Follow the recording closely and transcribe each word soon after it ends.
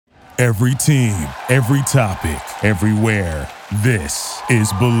Every team, every topic, everywhere. This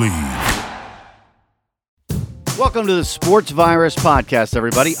is Believe. Welcome to the Sports Virus Podcast,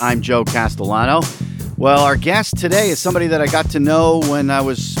 everybody. I'm Joe Castellano. Well, our guest today is somebody that I got to know when I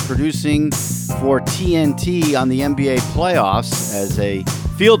was producing for TNT on the NBA playoffs as a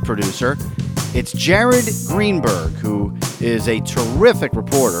field producer. It's Jared Greenberg, who is a terrific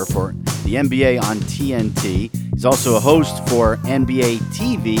reporter for the NBA on TNT. He's also a host for NBA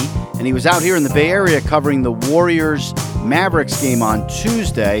TV, and he was out here in the Bay Area covering the Warriors-Mavericks game on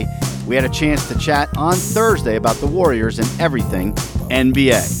Tuesday. We had a chance to chat on Thursday about the Warriors and everything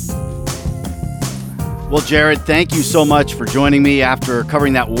NBA. Well, Jared, thank you so much for joining me after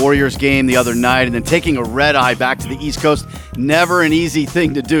covering that Warriors game the other night and then taking a red eye back to the East Coast. Never an easy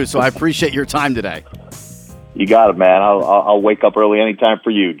thing to do, so I appreciate your time today. You got it, man. I'll wake up early anytime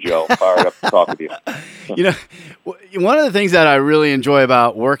for you, Joe. Fired up to talk with you. You know, one of the things that I really enjoy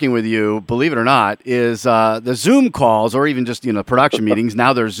about working with you, believe it or not, is the Zoom calls or even just, production meetings.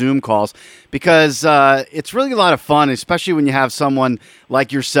 Now they're Zoom calls because it's really a lot of fun, especially when you have someone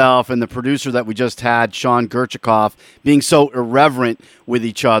like yourself and the producer that we just had, Sean Gerchikoff, being so irreverent with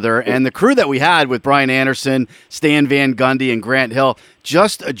each other. And the crew that we had with Brian Anderson, Stan Van Gundy, and Grant Hill,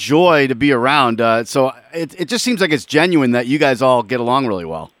 just a joy to be around. So it just seems like it's genuine that you guys all get along really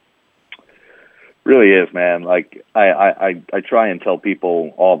well. Really is, man. Like I try and tell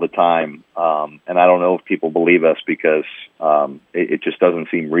people all the time, and I don't know if people believe us because it just doesn't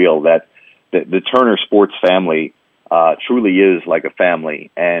seem real, that the Turner Sports family truly is like a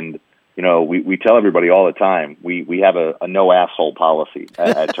family. And, we tell everybody all the time, we have a no asshole policy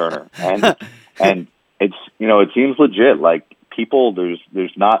at Turner. And it's, it seems legit. Like people,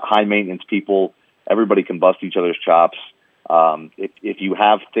 there's not high maintenance people. Everybody can bust each other's chops. If you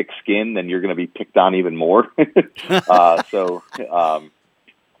have thick skin, then you're going to be picked on even more. Sorry,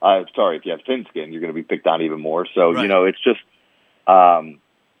 if you have thin skin, you're going to be picked on even more. So, right. It's just,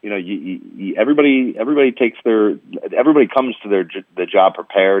 everybody comes to the job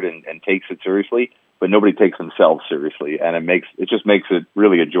prepared and takes it seriously, but nobody takes themselves seriously. And it just makes it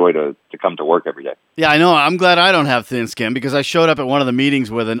really a joy to come to work every day. Yeah, I know. I'm glad I don't have thin skin because I showed up at one of the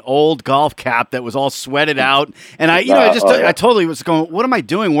meetings with an old golf cap that was all sweated out. And I totally was going, what am I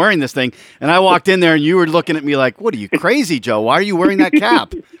doing wearing this thing? And I walked in there and you were looking at me like, what are you, crazy, Joe? Why are you wearing that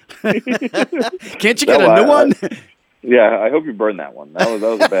cap? Can't you get a new one? Yeah, I hope you burned that one. That was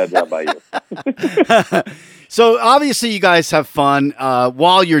a bad job by you. So obviously you guys have fun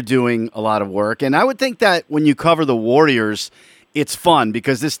while you're doing a lot of work. And I would think that when you cover the Warriors, it's fun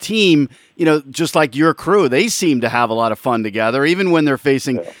because this team, just like your crew, they seem to have a lot of fun together, even when they're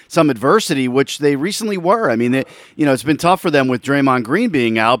facing some adversity, which they recently were. I mean, it's been tough for them with Draymond Green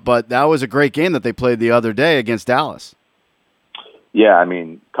being out, but that was a great game that they played the other day against Dallas. Yeah, I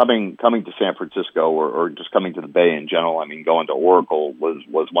mean, coming to San Francisco or just coming to the Bay in general, I mean, going to Oracle was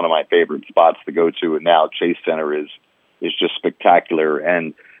one of my favorite spots to go to, and now Chase Center is just spectacular.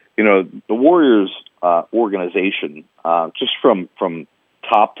 And, the Warriors organization, just from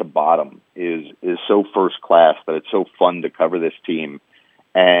top to bottom is so first class that it's so fun to cover this team.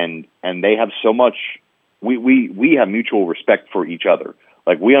 And they have so much, we have mutual respect for each other.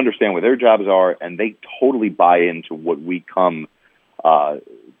 Like, we understand what their jobs are, and they totally buy into what we come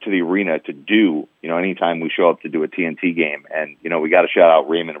to the arena to do, anytime we show up to do a TNT game. And, we got to shout out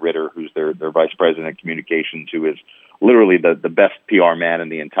Raymond Ritter, who's their vice president of communications, who is literally the best PR man in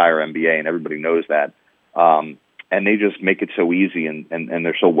the entire NBA, and everybody knows that. And they just make it so easy and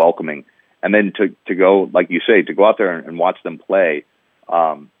they're so welcoming. And then to go, like you say, to go out there and watch them play,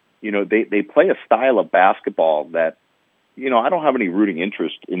 they play a style of basketball that, I don't have any rooting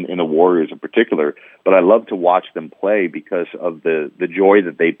interest in the Warriors in particular, but I love to watch them play because of the joy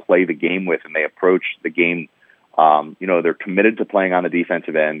that they play the game with, and they approach the game. They're committed to playing on the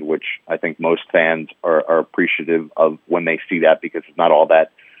defensive end, which I think most fans are appreciative of when they see that, because it's not all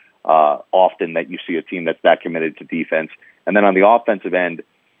that often that you see a team that's that committed to defense. And then on the offensive end,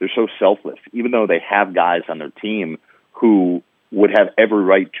 they're so selfless, even though they have guys on their team who would have every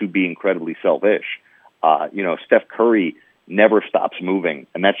right to be incredibly selfish. Steph Curry never stops moving,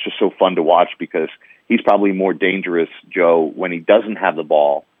 and that's just so fun to watch because he's probably more dangerous, Joe, when he doesn't have the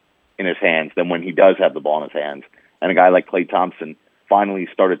ball in his hands than when he does have the ball in his hands. And a guy like Klay Thompson finally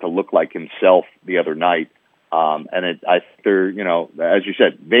started to look like himself the other night. They're, as you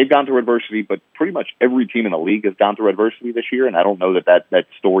said, they've gone through adversity, but pretty much every team in the league has gone through adversity this year, and I don't know that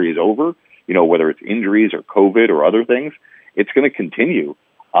story is over, whether it's injuries or COVID or other things. It's going to continue.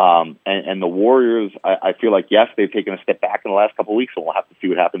 And the Warriors, I feel like, yes, they've taken a step back in the last couple of weeks, and we'll have to see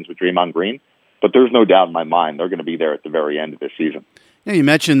what happens with Draymond Green. But there's no doubt in my mind they're going to be there at the very end of this season. Yeah, you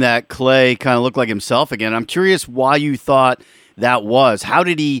mentioned that Clay kind of looked like himself again. I'm curious why you thought that was. How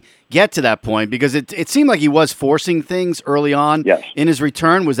did he get to that point? Because it seemed like he was forcing things early on in his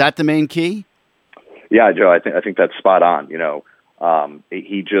return. Was that the main key? Yeah, Joe, I think that's spot on.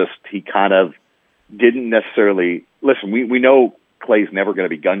 He kind of didn't necessarily listen. We know Clay's never going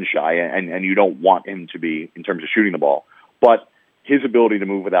to be gun shy, and you don't want him to be in terms of shooting the ball. But his ability to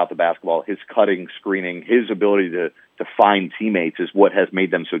move without the basketball, his cutting, screening, his ability to find teammates is what has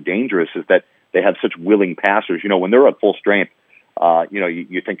made them so dangerous. Is that they have such willing passers. When they're at full strength,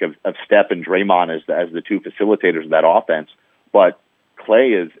 you think of Steph and Draymond as the two facilitators of that offense, but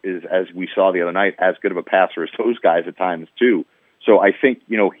Clay is, as we saw the other night, as good of a passer as those guys at times too. So I think,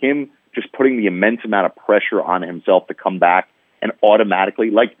 him just putting the immense amount of pressure on himself to come back and automatically,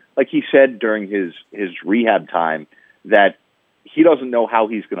 like he said during his rehab time, that he doesn't know how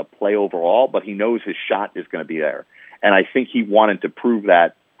he's going to play overall, but he knows his shot is going to be there. And I think he wanted to prove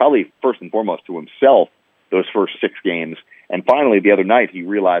that probably first and foremost to himself those first 6 games. And finally, the other night, he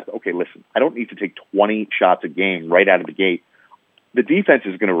realized, okay, listen, I don't need to take 20 shots a game right out of the gate. The defense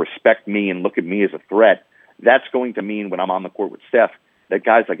is going to respect me and look at me as a threat. That's going to mean when I'm on the court with Steph that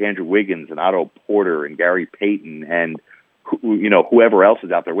guys like Andrew Wiggins and Otto Porter and Gary Payton and whoever else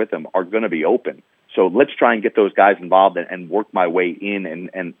is out there with them are going to be open. So let's try and get those guys involved and work my way in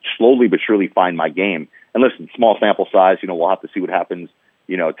and slowly but surely find my game. And listen, small sample size, we'll have to see what happens,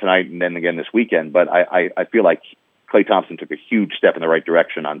 tonight and then again this weekend. But I feel like Klay Thompson took a huge step in the right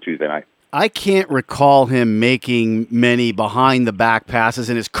direction on Tuesday night. I can't recall him making many behind-the-back passes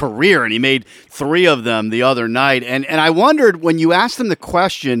in his career, and he made 3 of them the other night. And I wondered, when you asked him the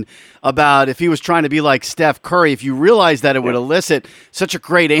question about if he was trying to be like Steph Curry, if you realized that it would elicit such a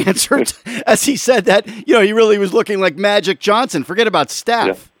great answer as he said that, he really was looking like Magic Johnson. Forget about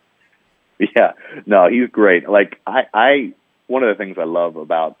Steph. Yeah. No, he's great. Like, I one of the things I love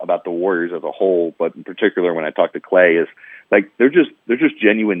about the Warriors as a whole, but in particular when I talk to Clay, is like they're just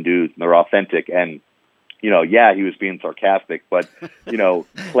genuine dudes and they're authentic. And he was being sarcastic, but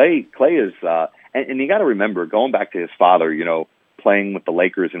Clay is and you got to remember, going back to his father, playing with the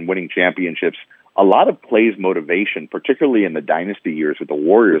Lakers and winning championships, a lot of Clay's motivation, particularly in the dynasty years with the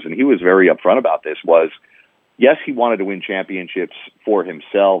Warriors, and he was very upfront about this, was yes, he wanted to win championships for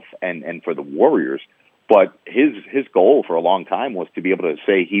himself and for the Warriors. But his goal for a long time was to be able to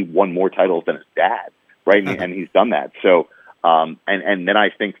say he won more titles than his dad, right? And he's done that. So, and then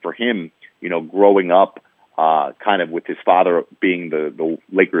I think for him, growing up kind of with his father being the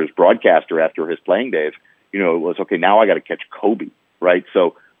Lakers broadcaster after his playing days, it was, okay, now I got to catch Kobe, right?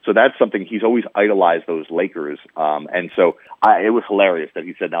 So that's something he's always idolized, those Lakers. And so it was hilarious that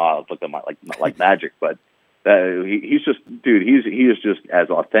he said, no, I'll look at my like Magic, but he's just, dude, he is just as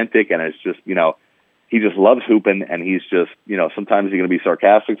authentic and it's just, he just loves hooping, and he's just, sometimes he's going to be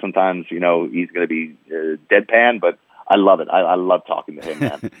sarcastic, sometimes, he's going to be deadpan, but I love it. I love talking to him,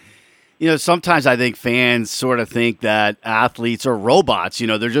 man. Sometimes I think fans sort of think that athletes are robots.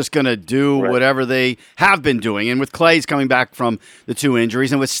 They're just going to do whatever they have been doing. And with Clay's coming back from the 2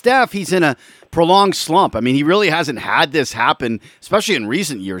 injuries, and with Steph, he's in a prolonged slump. I mean, he really hasn't had this happen, especially in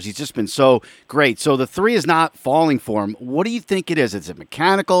recent years. He's just been so great. So the 3 is not falling for him. What do you think it is? Is it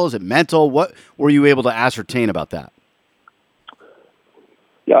mechanical? Is it mental? What were you able to ascertain about that?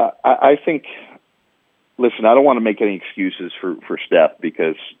 Yeah, I think, listen, I don't want to make any excuses for Steph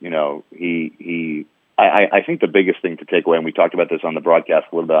because, I think the biggest thing to take away, and we talked about this on the broadcast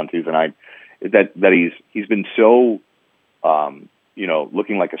a little bit on Tuesday night, is that he's been so,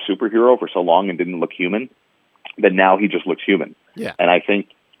 looking like a superhero for so long and didn't look human, that now he just looks human. Yeah. And I think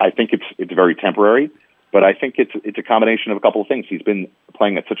it's very temporary, but I think it's a combination of a couple of things. He's been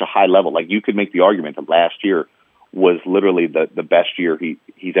playing at such a high level. Like, you could make the argument that last year was literally the best year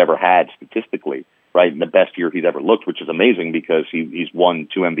he's ever had statistically, right? And the best year he's ever looked, which is amazing because he's won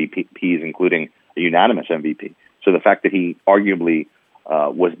 2 MVPs, including a unanimous MVP. So the fact that he arguably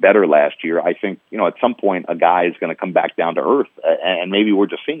was better last year, I think, at some point a guy is going to come back down to earth, and maybe we're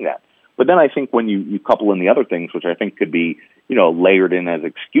just seeing that. But then I think when you couple in the other things, which I think could be, layered in as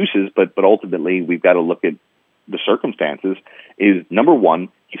excuses, but ultimately we've got to look at the circumstances, is number one,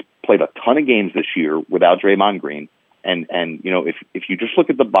 he's played a ton of games this year without Draymond Green. And if you just look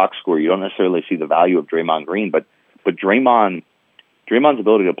at the box score, you don't necessarily see the value of Draymond Green, but Draymond's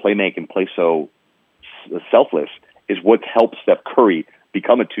ability to play make and play so selfless is what's helped Steph Curry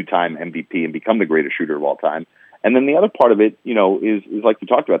become a 2-time MVP and become the greatest shooter of all time. And then the other part of it, is like we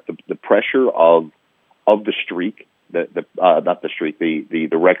talked about, the pressure of the streak, not the streak, the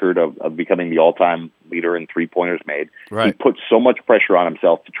record of becoming the all-time leader in 3-pointers made. Right. He put so much pressure on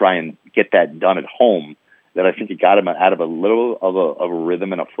himself to try and get that done at home that I think he got him out of a little of a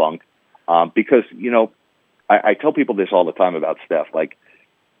rhythm and a funk. Because, I tell people this all the time about Steph. Like,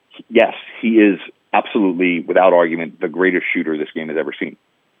 yes, he is absolutely, without argument, the greatest shooter this game has ever seen.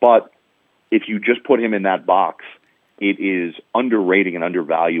 But if you just put him in that box, it is underrating and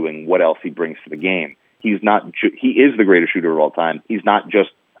undervaluing what else he brings to the game. He is the greatest shooter of all time. He's not just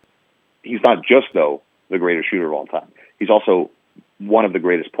though the greatest shooter of all time. He's also one of the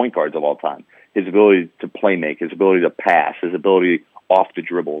greatest point guards of all time. His ability to play make, his ability to pass, his ability off the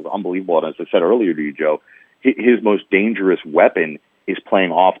dribble is unbelievable. And as I said earlier to you, Joe, his most dangerous weapon is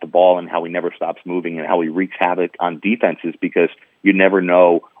playing off the ball and how he never stops moving and how he wreaks havoc on defenses, because you never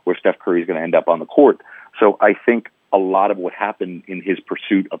know where Steph Curry is going to end up on the court. So I think a lot of what happened in his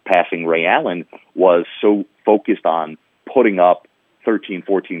pursuit of passing Ray Allen was so focused on putting up 13,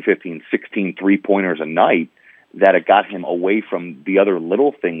 14, 15, 16 three-pointers a night that it got him away from the other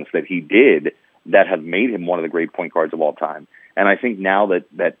little things that he did that have made him one of the great point guards of all time. And I think now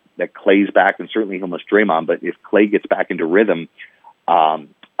that Clay's back, and certainly he'll miss Draymond, but if Clay gets back into rhythm,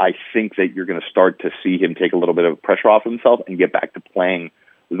 I think that you're going to start to see him take a little bit of pressure off himself and get back to playing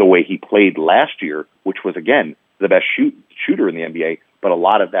the way he played last year, which was, again, the best shooter in the NBA. But a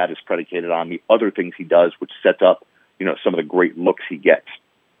lot of that is predicated on the other things he does, which sets up, some of the great looks he gets.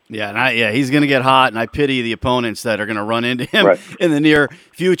 Yeah, and he's going to get hot, and I pity the opponents that are going to run into him in the near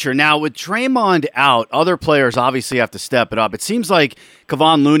future. Now, with Draymond out, other players obviously have to step it up. It seems like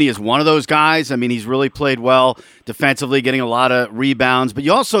Kevon Looney is one of those guys. I mean, he's really played well defensively, getting a lot of rebounds, but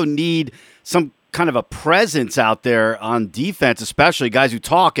you also need some kind of a presence out there on defense, especially guys who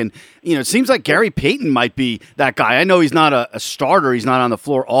talk. And, it seems like Gary Payton might be that guy. I know he's not a starter. He's not on the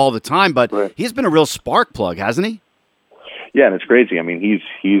floor all the time, but he's been a real spark plug, hasn't he? Yeah, and it's crazy. I mean,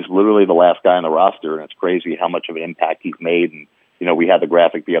 he's literally the last guy on the roster, and it's crazy how much of an impact he's made. And, we had the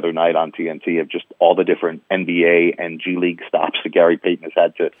graphic the other night on TNT of just all the different NBA and G League stops that Gary Payton has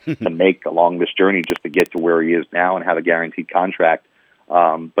had to make along this journey just to get to where he is now and have a guaranteed contract.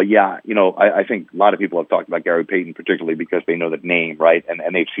 But yeah, I think a lot of people have talked about Gary Payton, particularly because they know the name, right?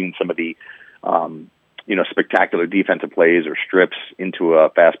 And they've seen some of the, spectacular defensive plays or strips into a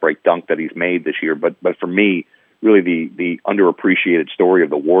fast break dunk that he's made this year. But for me, really the underappreciated story of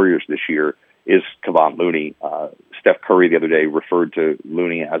the Warriors this year is Kevon Looney. Steph Curry the other day referred to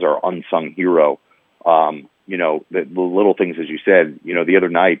Looney as our unsung hero. The little things, as you said, the other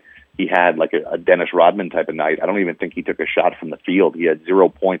night he had like a Dennis Rodman type of night. I don't even think he took a shot from the field. He had 0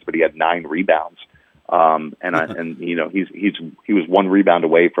 points, but he had 9 rebounds. He was 1 rebound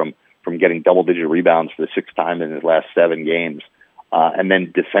away from getting double-digit rebounds for the 6th time in his last 7 games. And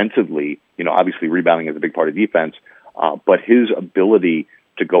then defensively, obviously rebounding is a big part of defense, but his ability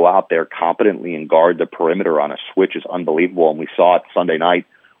to go out there competently and guard the perimeter on a switch is unbelievable. And we saw it Sunday night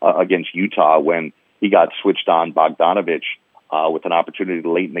against Utah when he got switched on Bogdanovic with an opportunity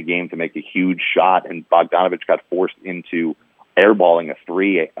late in the game to make a huge shot, and Bogdanovic got forced into airballing a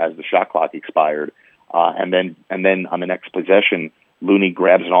 3 as the shot clock expired. And then on the next possession, Looney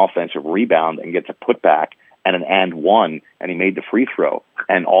grabs an offensive rebound and gets a putback and an and one, and he made the free throw.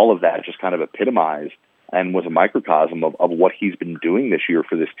 And all of that just kind of epitomized and was a microcosm of what he's been doing this year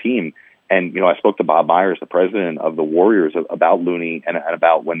for this team. And, I spoke to Bob Myers, the president of the Warriors, about Looney and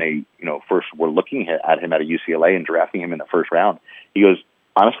about when they, first were looking at him at a UCLA and drafting him in the first round. He goes,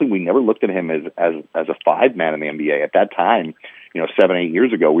 honestly, we never looked at him as a 5-man in the NBA. At that time, 7, 8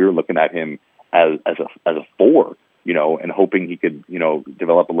 years ago, we were looking at him as a 4, and hoping he could,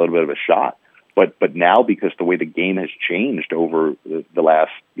 develop a little bit of a shot. But now, because the way the game has changed over the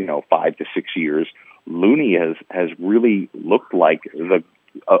last, 5 to 6 years, Looney has really looked like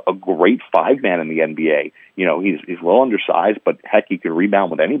a great 5-man in the NBA. He's well undersized, but heck, he can rebound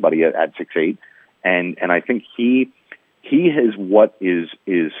with anybody at 6'8". And I think he is what is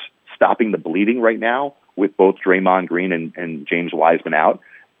stopping the bleeding right now with both Draymond Green and James Wiseman out.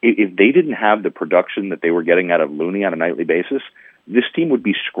 If they didn't have the production that they were getting out of Looney on a nightly basis, this team would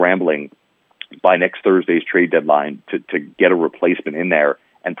be scrambling by next Thursday's trade deadline to get a replacement in there,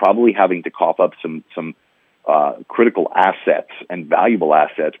 and probably having to cough up some critical assets and valuable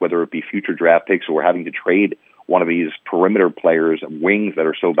assets, whether it be future draft picks or having to trade one of these perimeter players, wings that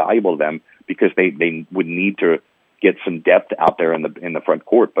are so valuable to them, because they would need to get some depth out there in the front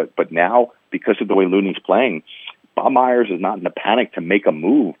court. But now, because of the way Looney's playing, Bob Myers is not in a panic to make a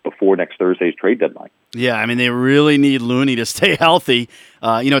move before next Thursday's trade deadline. Yeah, I mean, they really need Looney to stay healthy.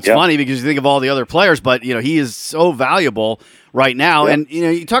 It's funny because you think of all the other players, but, he is so valuable right now. Yep. And,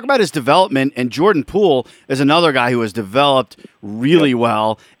 you talk about his development, and Jordan Poole is another guy who has developed really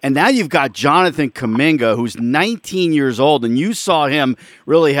well. And now you've got Jonathan Kuminga, who's 19 years old, and you saw him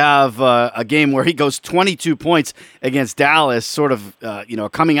really have a game where he goes 22 points against Dallas, sort of, a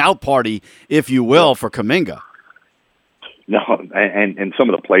coming out party, if you will, for Kuminga. No, and some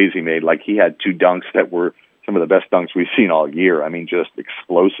of the plays he made, like he had 2 dunks that were some of the best dunks we've seen all year. I mean, just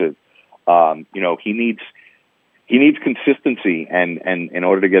explosive. He needs consistency, and in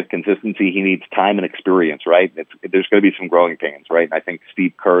order to get consistency, he needs time and experience, right? There's going to be some growing pains, right? And I think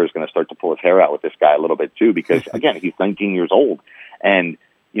Steve Kerr is going to start to pull his hair out with this guy a little bit too, because again, he's 19 years old, and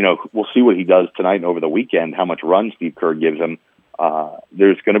we'll see what he does tonight and over the weekend, how much run Steve Kerr gives him.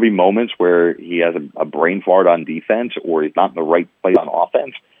 There's going to be moments where he has a brain fart on defense, or he's not in the right place on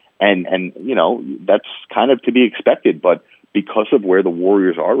offense. And that's kind of to be expected, but because of where the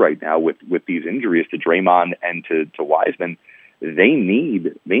Warriors are right now with these injuries to Draymond and to Wiseman, they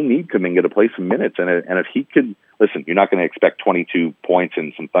need Kuminga to play some minutes. And if he could, listen, you're not going to expect 22 points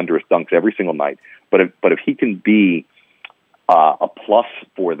and some thunderous dunks every single night, but if he can be a plus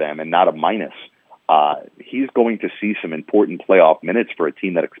for them and not a minus, he's going to see some important playoff minutes for a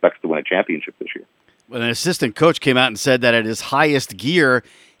team that expects to win a championship this year. An assistant coach came out and said that at his highest gear,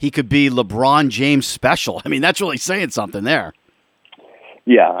 he could be LeBron James special. I mean, that's really saying something there.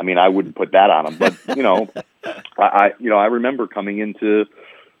 Yeah, I mean, I wouldn't put that on him, but I remember coming into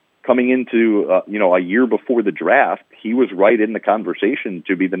a year before the draft, he was right in the conversation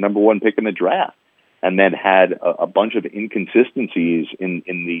to be the number 1 pick in the draft, and then had a bunch of inconsistencies in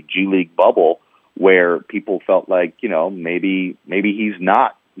the G League bubble where people felt like maybe he's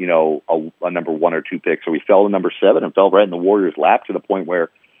not a number 1 or 2 pick. So he fell to number 7 and fell right in the Warriors' lap to the point where,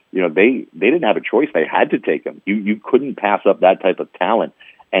 they didn't have a choice. They had to take him. You couldn't pass up that type of talent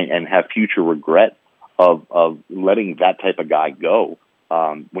and have future regret of letting that type of guy go.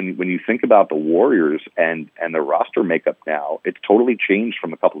 When you think about the Warriors and their roster makeup now, it's totally changed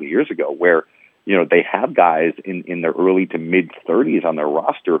from a couple of years ago where, they have guys in their early to mid 30s on their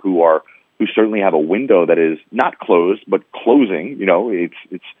roster who certainly have a window that is not closed, but closing.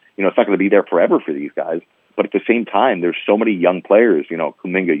 It's not going to be there forever for these guys. But at the same time, there's so many young players.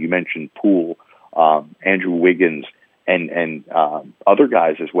 Kuminga, you mentioned Poole, Andrew Wiggins, and other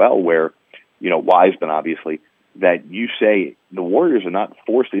guys as well. Where Wiseman, obviously, that you say the Warriors are not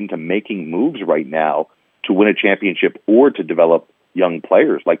forced into making moves right now to win a championship or to develop young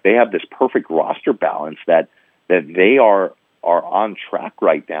players. Like they have this perfect roster balance that they are on track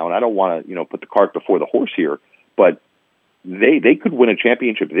right now. And I don't want to, put the cart before the horse here, but they could win a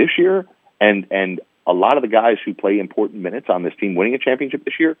championship this year. And a lot of the guys who play important minutes on this team winning a championship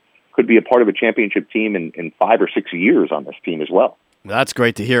this year could be a part of a championship team in 5 or 6 years on this team as well. That's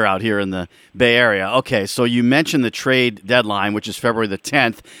great to hear out here in the Bay Area. Okay, so you mentioned the trade deadline, which is February the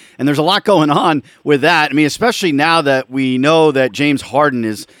 10th, and there's a lot going on with that. I mean, especially now that we know that James Harden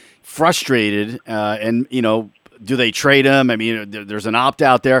is frustrated and, do they trade him? I mean, there's an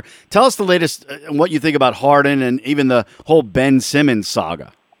opt-out there. Tell us the latest, what you think about Harden and even the whole Ben Simmons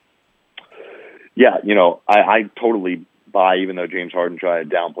saga. Yeah, I totally buy, even though James Harden tried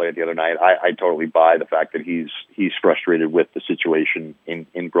to downplay it the other night, I totally buy the fact that he's frustrated with the situation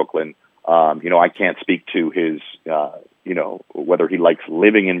in Brooklyn. I can't speak to his, whether he likes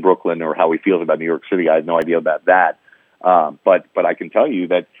living in Brooklyn or how he feels about New York City. I have no idea about that. But I can tell you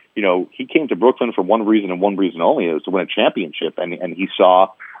that, he came to Brooklyn for one reason and one reason only, is to win a championship. And he saw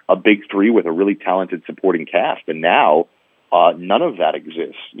a big three with a really talented supporting cast. And now none of that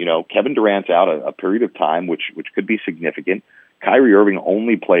exists. Kevin Durant's out a period of time, which could be significant. Kyrie Irving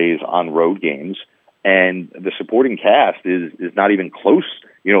only plays on road games. And the supporting cast is not even close,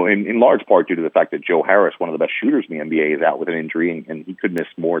 in large part due to the fact that Joe Harris, one of the best shooters in the NBA, is out with an injury, and he could miss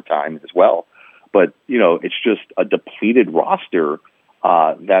more time as well. But, it's just a depleted roster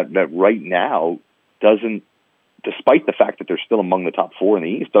that right now doesn't, despite the fact that they're still among the top 4 in the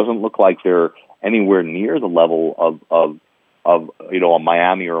East, doesn't look like they're anywhere near the level of a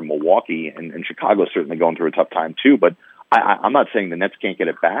Miami or a Milwaukee, and Chicago's certainly going through a tough time too. But I'm not saying the Nets can't get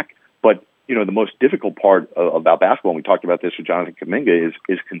it back, but the most difficult part about basketball, and we talked about this with Jonathan Kuminga,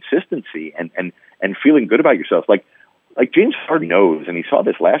 is consistency and feeling good about yourself. Like James Harden knows, and he saw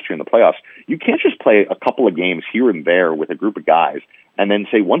this last year in the playoffs, you can't just play a couple of games here and there with a group of guys and then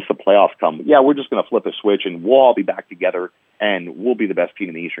say, once the playoffs come, yeah, we're just going to flip a switch and we'll all be back together and we'll be the best team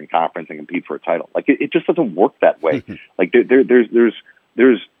in the Eastern Conference and compete for a title. Like it just doesn't work that way. Like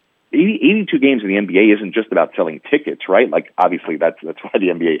there's 82 games in the NBA isn't just about selling tickets, right? Like, obviously that's why the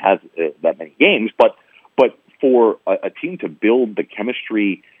NBA has that many games, but for a team to build the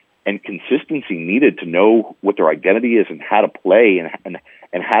chemistry and consistency needed to know what their identity is and how to play and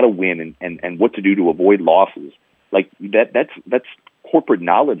how to win and what to do to avoid losses, like that's corporate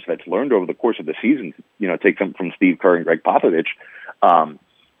knowledge that's learned over the course of the season. Take them from Steve Kerr and Greg Popovich,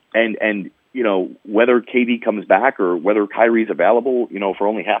 and whether KD comes back or whether Kyrie's available, for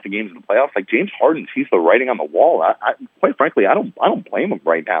only half the games in the playoffs, like James Harden sees the writing on the wall. I quite frankly, I don't blame him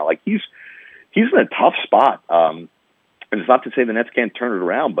right now. Like he's in a tough spot. And it's not to say the Nets can't turn it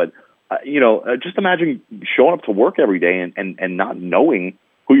around, but just imagine showing up to work every day and not knowing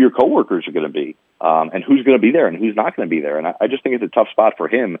who your coworkers are going to be, and who's going to be there and who's not going to be there. And I just think it's a tough spot for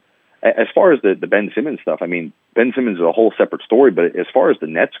him. As far as the Ben Simmons stuff, I mean, Ben Simmons is a whole separate story. But as far as the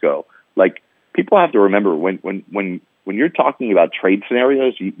Nets go, like, people have to remember when you're talking about trade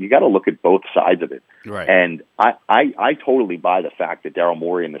scenarios, you got to look at both sides of it. Right. And I totally buy the fact that Daryl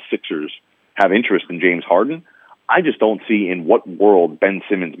Morey and the Sixers have interest in James Harden. I just don't see in what world Ben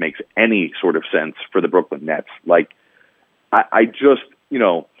Simmons makes any sort of sense for the Brooklyn Nets. Like, I just,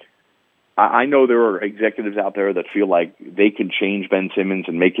 I know there are executives out there that feel like they can change Ben Simmons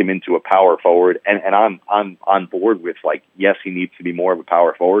and make him into a power forward. And I'm on board with, like, yes, he needs to be more of a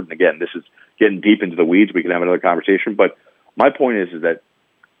power forward. And again, this is getting deep into the weeds. We can have another conversation. But my point is that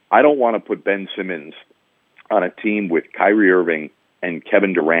I don't want to put Ben Simmons on a team with Kyrie Irving and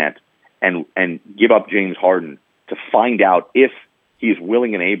Kevin Durant and give up James Harden to find out if he's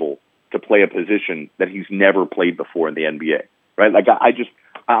willing and able to play a position that he's never played before in the NBA. Right? Like,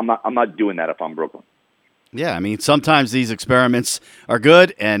 I'm not doing that if I'm Brooklyn. Yeah, I mean, sometimes these experiments are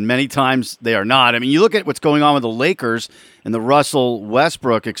good, and many times they are not. I mean, you look at what's going on with the Lakers and the Russell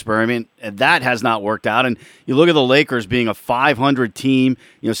Westbrook experiment, and that has not worked out. And you look at the Lakers being a 500 team,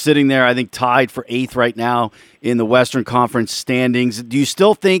 sitting there, I think, tied for 8th right now in the Western Conference standings. Do you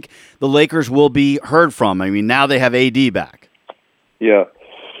still think the Lakers will be heard from? I mean, now they have AD back. Yeah,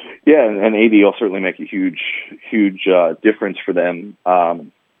 and AD will certainly make a huge difference for them.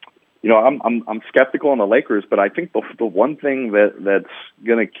 I'm skeptical on the Lakers, but I think the one thing that's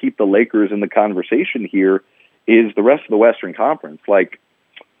going to keep the Lakers in the conversation here is the rest of the Western Conference. Like,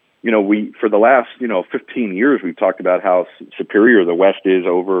 we for the last 15 years we've talked about how superior the West is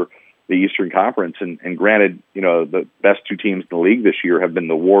over the Eastern Conference, and granted, the best two teams in the league this year have been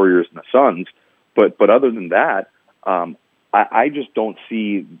the Warriors and the Suns, but other than that, I just don't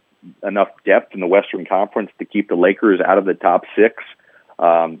see enough depth in the Western Conference to keep the Lakers out of the top 6.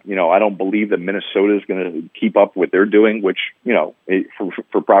 I don't believe that Minnesota is going to keep up what they're doing, which,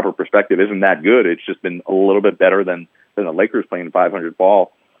 for proper perspective, isn't that good. It's just been a little bit better than the Lakers playing 500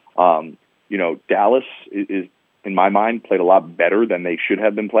 ball. Dallas is, in my mind, played a lot better than they should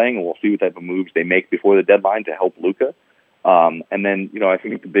have been playing, and we'll see what type of moves they make before the deadline to help Luka. And then, I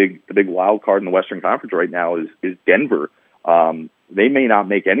think the big wild card in the Western Conference right now is Denver. They may not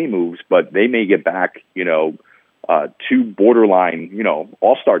make any moves, but they may get back, two borderline,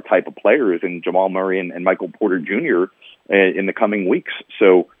 all-star type of players in Jamal Murray and Michael Porter Jr. In the coming weeks.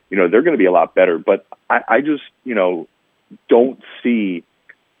 So, they're going to be a lot better. But I just, don't see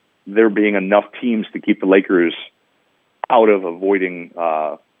there being enough teams to keep the Lakers out of avoiding,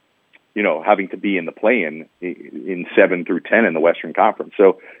 having to be in the play-in 7 through 10 in the Western Conference.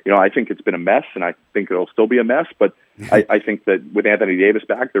 So, I think it's been a mess, and I think it'll still be a mess. But I think that with Anthony Davis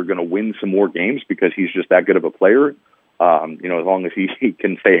back, they're going to win some more games because he's just that good of a player, as long as he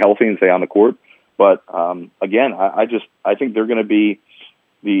can stay healthy and stay on the court. But, again, I think they're going to be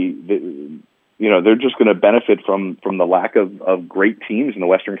they're just going to benefit from the lack of great teams in the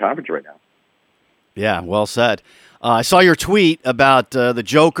Western Conference right now. Yeah, well said. I saw your tweet about the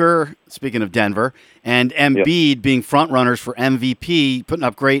Joker, speaking of Denver, and Embiid being front runners for MVP, putting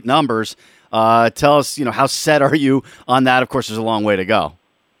up great numbers. Tell us, how set are you on that? Of course, there's a long way to go.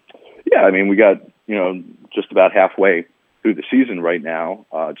 Yeah, I mean, we got, just about halfway through the season right now,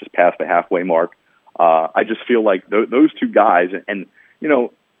 just past the halfway mark. I just feel like those two guys, and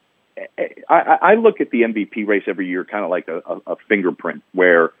I look at the MVP race every year kind of like a fingerprint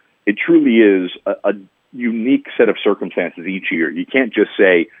where it truly is a unique set of circumstances each year. You can't just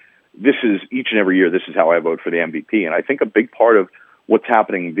say, this is each and every year, this is how I vote for the MVP. And I think a big part of what's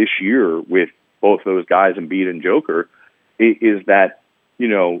happening this year with both those guys, Embiid and Joker, is that,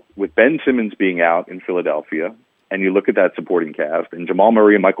 with Ben Simmons being out in Philadelphia, and you look at that supporting cast, and Jamal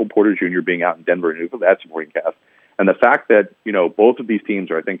Murray and Michael Porter Jr. being out in Denver, and you look at that supporting cast, and the fact that, both of these teams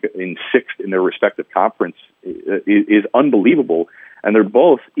are, I think, in 6th in their respective conference is unbelievable. And they're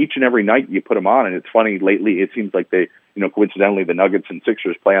both, each and every night you put them on, and it's funny, lately it seems like they coincidentally the Nuggets and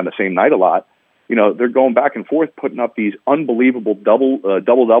Sixers play on the same night a lot. They're going back and forth, putting up these unbelievable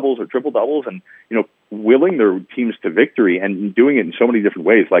double-doubles or triple-doubles and, willing their teams to victory and doing it in so many different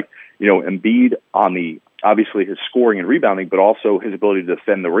ways. Like, Embiid on obviously his scoring and rebounding, but also his ability to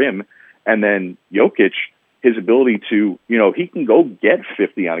defend the rim. And then Jokic, his ability to, he can go get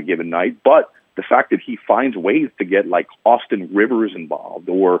 50 on a given night, but the fact that he finds ways to get like Austin Rivers involved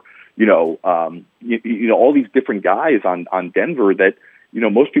or, all these different guys on Denver that,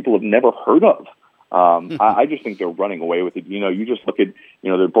 most people have never heard of. I just think they're running away with it. You just look at,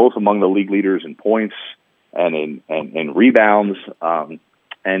 they're both among the league leaders in points and in rebounds. And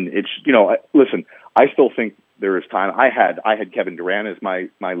it's, listen, I still think there is time. I had Kevin Durant as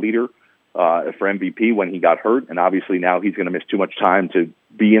my leader for MVP when he got hurt. And obviously now he's going to miss too much time to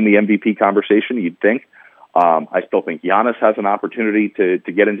be in the MVP conversation, you'd think. I still think Giannis has an opportunity to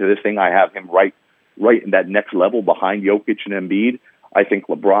get into this thing. I have him right in that next level behind Jokic and Embiid. I think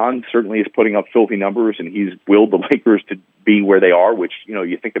LeBron certainly is putting up filthy numbers, and he's willed the Lakers to be where they are, which,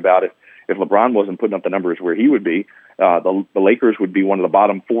 you think about it. If LeBron wasn't putting up the numbers where he would be, the Lakers would be one of the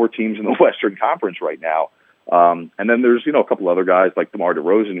bottom 4 teams in the Western Conference right now. And then there's, a couple other guys like DeMar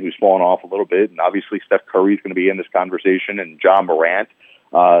DeRozan who's fallen off a little bit, and obviously Steph Curry's going to be in this conversation, and John Morant.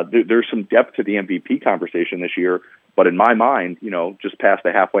 There's some depth to the MVP conversation this year, but in my mind, just past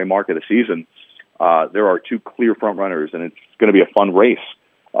the halfway mark of the season, there are 2 clear front runners, and it's going to be a fun race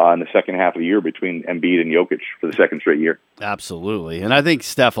in the second half of the year between Embiid and Jokic for the second straight year. Absolutely. And I think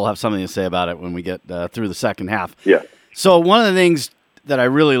Steph will have something to say about it when we get through the second half. Yeah. So one of the things that I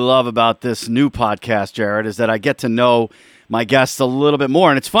really love about this new podcast, Jared, is that I get to know my guests a little bit more.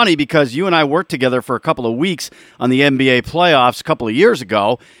 And it's funny because you and I worked together for a couple of weeks on the NBA playoffs a couple of years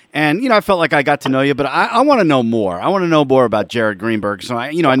ago. And, I felt like I got to know you, but I want to know more. I want to know more about Jared Greenberg. So,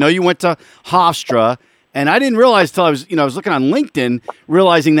 I know you went to Hofstra, and I didn't realize till I was looking on LinkedIn,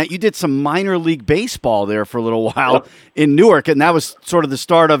 realizing that you did some minor league baseball there for a little while in Newark. And that was sort of the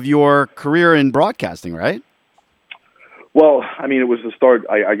start of your career in broadcasting, right? Well, it was the start,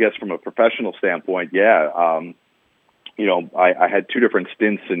 I guess, from a professional standpoint. Yeah. I had 2 different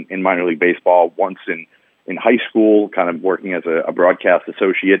stints in minor league baseball, once in high school, kind of working as a broadcast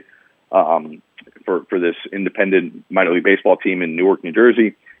associate for this independent minor league baseball team in Newark, New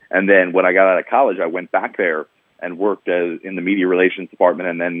Jersey. And then when I got out of college, I went back there and worked in the media relations department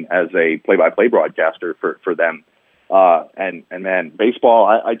and then as a play-by-play broadcaster for them. And man, baseball,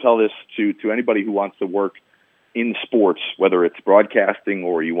 I tell this to anybody who wants to work in sports, whether it's broadcasting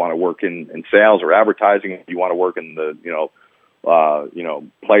or you want to work in sales or advertising, if you want to work in the,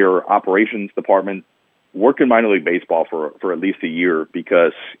 player operations department, work in minor league baseball for at least a year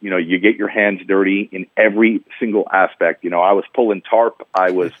because, you get your hands dirty in every single aspect. I was pulling tarp.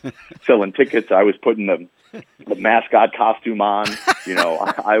 I was selling tickets. I was putting the mascot costume on.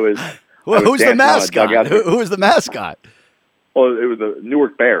 I was. Well, who's the mascot? Who was the mascot? Well, it was the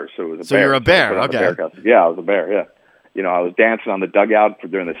Newark Bears, so it was a bear. So you're a bear, okay. Yeah, I was a bear, yeah. I was dancing on the dugout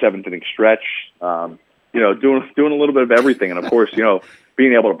during the 7th inning stretch, doing a little bit of everything. And, of course,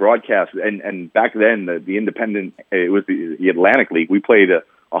 being able to broadcast. And back then, the independent, it was the Atlantic League. We played a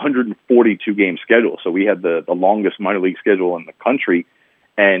 142-game schedule, so we had the longest minor league schedule in the country.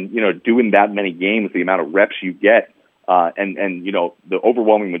 And, doing that many games, the amount of reps you get, and the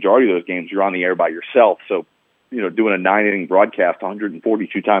overwhelming majority of those games, you're on the air by yourself. So, doing a 9-inning broadcast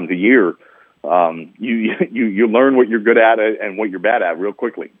 142 times a year, you learn what you're good at and what you're bad at real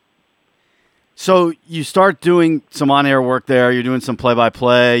quickly. So you start doing some on-air work there. You're doing some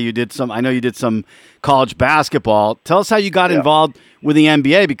play-by-play. I know you did some college basketball. Tell us how you got involved with the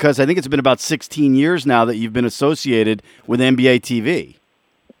NBA, because I think it's been about 16 years now that you've been associated with NBA TV.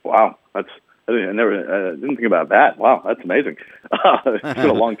 Wow, I didn't think about that. Wow, that's amazing. It's been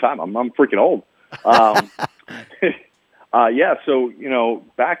a long time. I'm freaking old. So,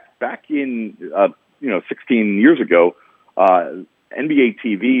 back in, 16 years ago, NBA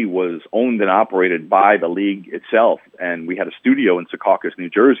TV was owned and operated by the league itself. And we had a studio in Secaucus, New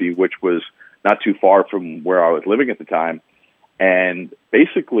Jersey, which was not too far from where I was living at the time. And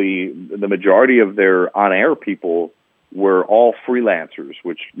basically the majority of their on-air people were all freelancers,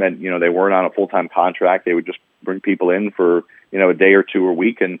 which meant, they weren't on a full-time contract. They would just bring people in for, a day or two a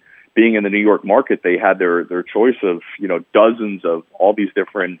week. And being in the New York market, they had their choice of, dozens of all these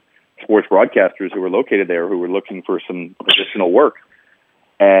different sports broadcasters who were located there who were looking for some additional work.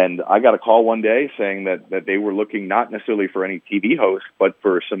 And I got a call one day saying that they were looking not necessarily for any TV hosts, but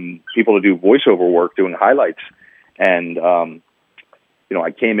for some people to do voiceover work, doing highlights. And, I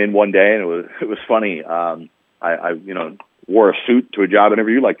came in one day and it was funny. I wore a suit to a job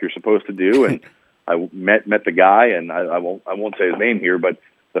interview like you're supposed to do. And I met the guy, and I won't say his name here, but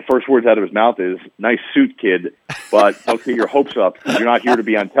the first words out of his mouth is "nice suit, kid," but don't get your hopes up. You're not here to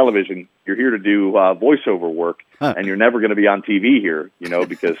be on television. You're here to do voiceover work, and you're never going to be on TV here,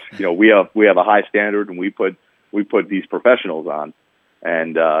 because we have a high standard, and we put these professionals on.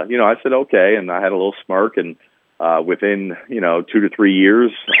 And I said okay, and I had a little smirk, and within 2 to 3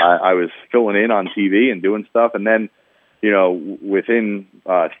 years, I was filling in on TV and doing stuff, and then within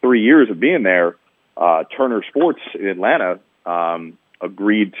 3 years of being there, Turner Sports in Atlanta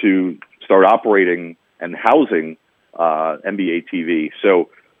agreed to start operating and housing NBA TV. So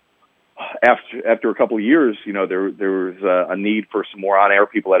after a couple of years, there was a need for some more on-air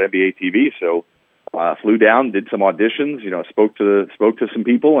people at NBA TV. So flew down, did some auditions, spoke to some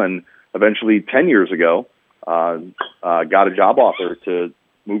people, and eventually 10 years ago, got a job offer to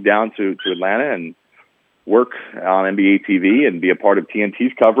move down to Atlanta and work on NBA TV and be a part of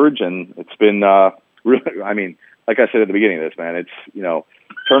TNT's coverage. And it's been really, I mean, like I said at the beginning of this, man, it's,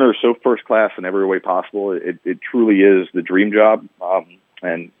 Turner is so first class in every way possible. It truly is the dream job.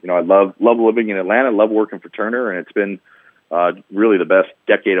 And, I love living in Atlanta, love working for Turner, and it's been really the best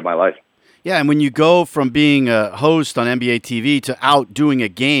decade of my life. Yeah, and when you go from being a host on NBA TV to out doing a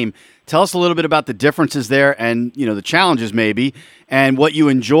game, tell us a little bit about the differences there and, the challenges maybe, and what you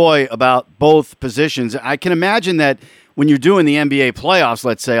enjoy about both positions. I can imagine that when you're doing the NBA playoffs,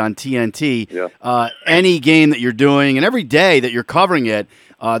 let's say on TNT, any game that you're doing and every day that you're covering it,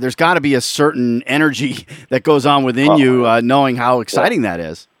 there's got to be a certain energy that goes on within you, knowing how exciting that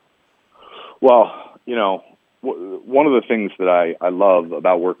is. Well, one of the things that I love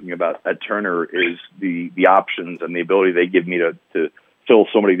about working at Turner is the options and the ability they give me to fill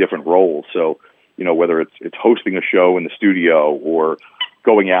so many different roles. So, whether it's hosting a show in the studio or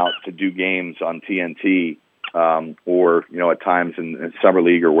going out to do games on TNT, or, at times in Summer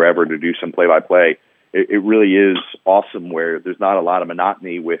League or wherever to do some play-by-play, it really is awesome where there's not a lot of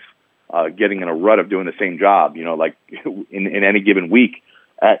monotony with getting in a rut of doing the same job. Like in any given week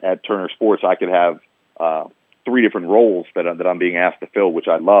at Turner Sports, I could have 3 different roles that I'm being asked to fill, which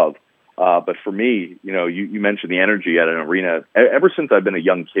I love. But for me, you mentioned the energy at an arena. Ever since I've been a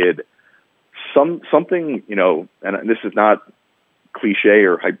young kid, something, and this is not cliche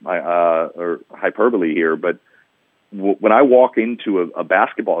or hyperbole here, but when I walk into a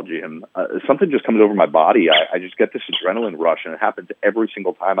basketball gym, something just comes over my body. I just get this adrenaline rush, and it happens every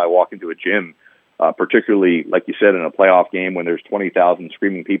single time I walk into a gym, particularly, like you said, in a playoff game when there's 20,000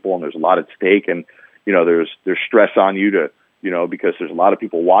 screaming people and there's a lot at stake, and there's stress on you to because there's a lot of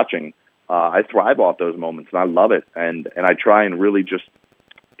people watching. I thrive off those moments, and I love it, and I try and really just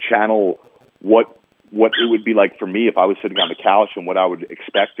channel what it would be like for me if I was sitting on the couch and what I would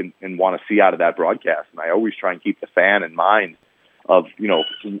expect and want to see out of that broadcast. And I always try and keep the fan in mind of,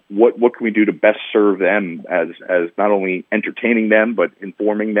 what can we do to best serve them as not only entertaining them, but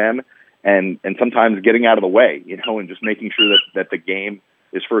informing them and sometimes getting out of the way, and just making sure that the game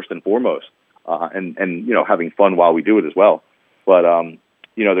is first and foremost, and having fun while we do it as well. But,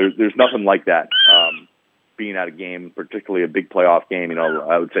 there's nothing like that. Being at a game, particularly a big playoff game,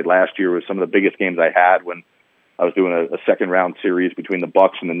 I would say last year was some of the biggest games I had when I was doing a second round series between the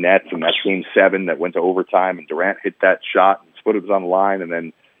Bucks and the Nets, and that game 7 that went to overtime, and Durant hit that shot, and his foot was on the line, and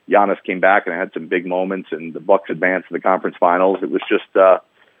then Giannis came back and I had some big moments, and the Bucks advanced to the conference finals. It was just,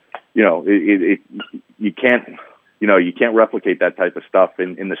 you can't replicate that type of stuff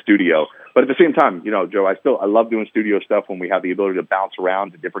in the studio. But at the same time, Joe, I love doing studio stuff when we have the ability to bounce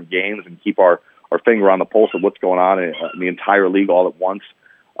around to different games and keep our finger on the pulse of what's going on in the entire league all at once.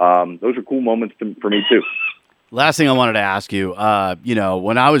 Those are cool moments for me too. Last thing I wanted to ask you,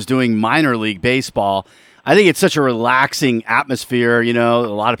 when I was doing minor league baseball, I think it's such a relaxing atmosphere. A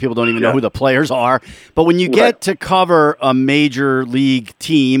lot of people don't even know who the players are. But when you get to cover a major league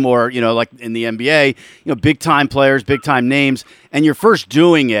team or, like in the NBA, big time players, big time names, and you're first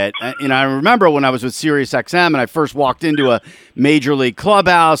doing it. And I remember when I was with SiriusXM and I first walked into a major league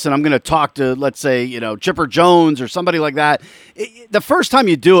clubhouse and I'm going to talk to, let's say, Chipper Jones or somebody like that. The first time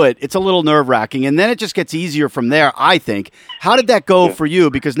you do it, it's a little nerve wracking. And then it just gets easier from there, I think. How did that go for you?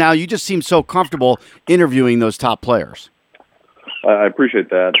 Because now you just seem so comfortable interviewing those top players. I appreciate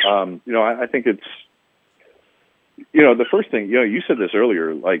that. I think it's, the first thing, you said this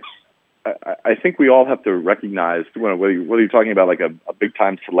earlier, like, I think we all have to recognize, whether you're talking about like a big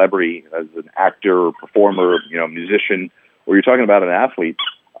time celebrity as an actor or performer, musician, or you're talking about an athlete,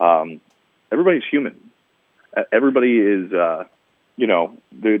 everybody's human. Everybody is, they're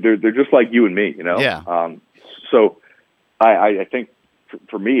just like you and me, Yeah. So I think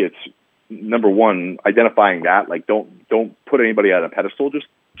for me, it's number one, identifying that, like, don't put anybody on a pedestal, just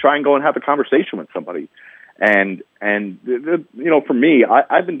try and go and have a conversation with somebody. And for me,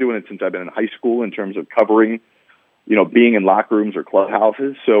 I've been doing it since I've been in high school in terms of covering, being in locker rooms or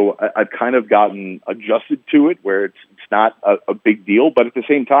clubhouses. So I've kind of gotten adjusted to it where it's not a big deal. But at the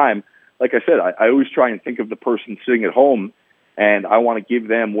same time, like I said, I always try and think of the person sitting at home, and I want to give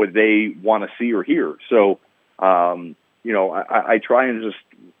them what they want to see or hear. So, I try and just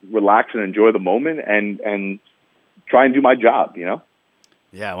relax and enjoy the moment and try and do my job,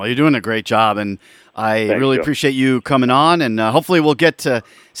 Yeah, well, you're doing a great job, and I Thanks, really Joe. appreciate you coming on, and hopefully we'll get to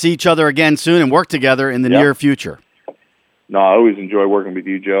see each other again soon and work together in the near future. No, I always enjoy working with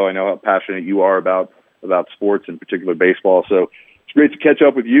you, Joe. I know how passionate you are about sports, in particular baseball. So it's great to catch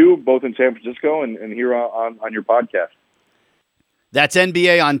up with you, both in San Francisco and here on your podcast. That's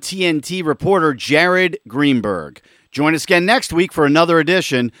NBA on TNT reporter Jared Greenberg. Join us again next week for another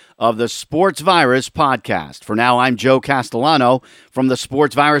edition of the Sports Virus podcast. For now, I'm Joe Castellano from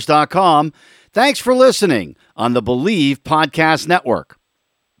thesportsvirus.com. Thanks for listening on the Believe Podcast Network.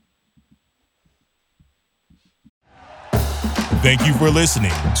 Thank you for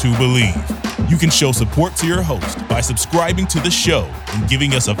listening to Believe. You can show support to your host by subscribing to the show and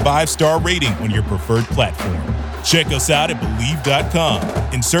giving us a 5-star rating on your preferred platform. Check us out at Believe.com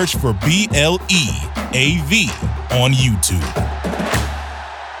and search for BLEAV on YouTube.